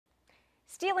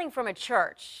Stealing from a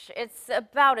church, it's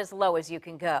about as low as you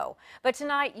can go. But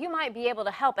tonight, you might be able to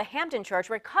help a Hampton church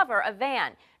recover a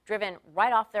van driven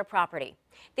right off their property.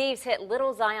 Thieves hit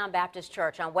Little Zion Baptist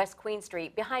Church on West Queen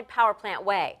Street behind Power Plant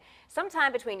Way,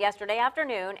 sometime between yesterday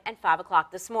afternoon and 5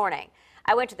 o'clock this morning.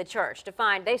 I went to the church to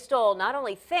find they stole not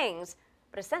only things,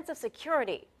 but a sense of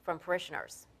security from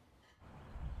parishioners.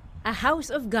 A house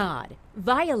of God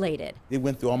violated. They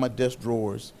went through all my desk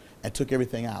drawers and took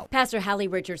everything out. Pastor Hallie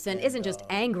Richardson isn't just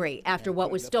angry after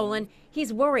what was stolen.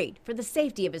 He's worried for the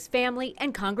safety of his family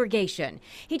and congregation.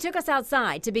 He took us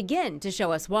outside to begin to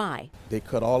show us why. They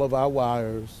cut all of our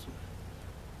wires.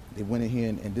 They went in here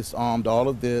and disarmed all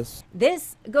of this.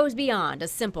 This goes beyond a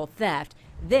simple theft.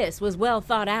 This was well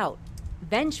thought out,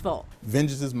 vengeful.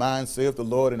 Vengeance is mine, saith the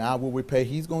Lord, and I will repay.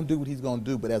 He's going to do what he's going to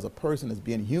do. But as a person that's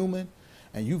being human,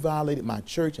 and you violated my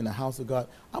church and the house of God,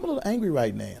 I'm a little angry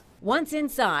right now. Once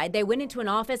inside, they went into an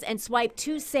office and swiped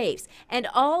 2 safes and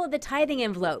all of the tithing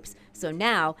envelopes. So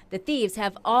now the thieves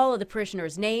have all of the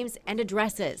parishioners' names and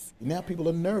addresses. Now people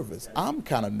are nervous. I'm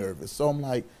kind of nervous. So I'm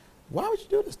like, why would you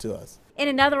do this to us? In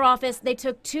another office, they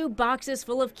took 2 boxes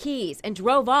full of keys and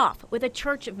drove off with a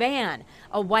church van,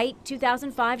 a white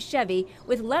 2005 Chevy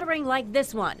with lettering like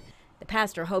this one. The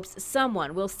pastor hopes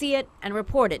someone will see it and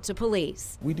report it to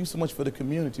police. We do so much for the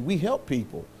community. We help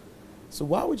people. So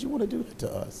why would you want to do that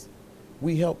to us?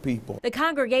 We help people. The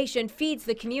congregation feeds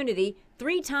the community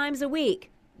 3 times a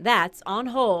week. That's on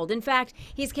hold. In fact,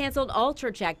 he's canceled all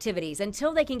church activities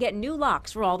until they can get new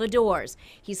locks for all the doors.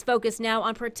 He's focused now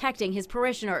on protecting his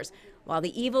parishioners while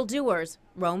the evildoers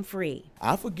roam free.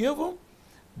 I forgive them,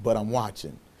 but I'm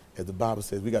watching. As the Bible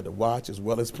says, we got to watch as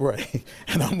well as pray.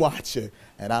 And I'm watching,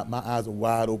 and my eyes are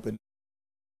wide open.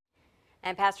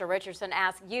 And Pastor Richardson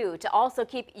asks you to also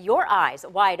keep your eyes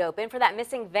wide open for that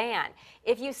missing van.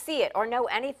 If you see it or know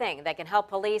anything that can help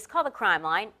police, call the crime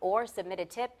line or submit a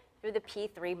tip through the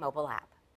P3 mobile app.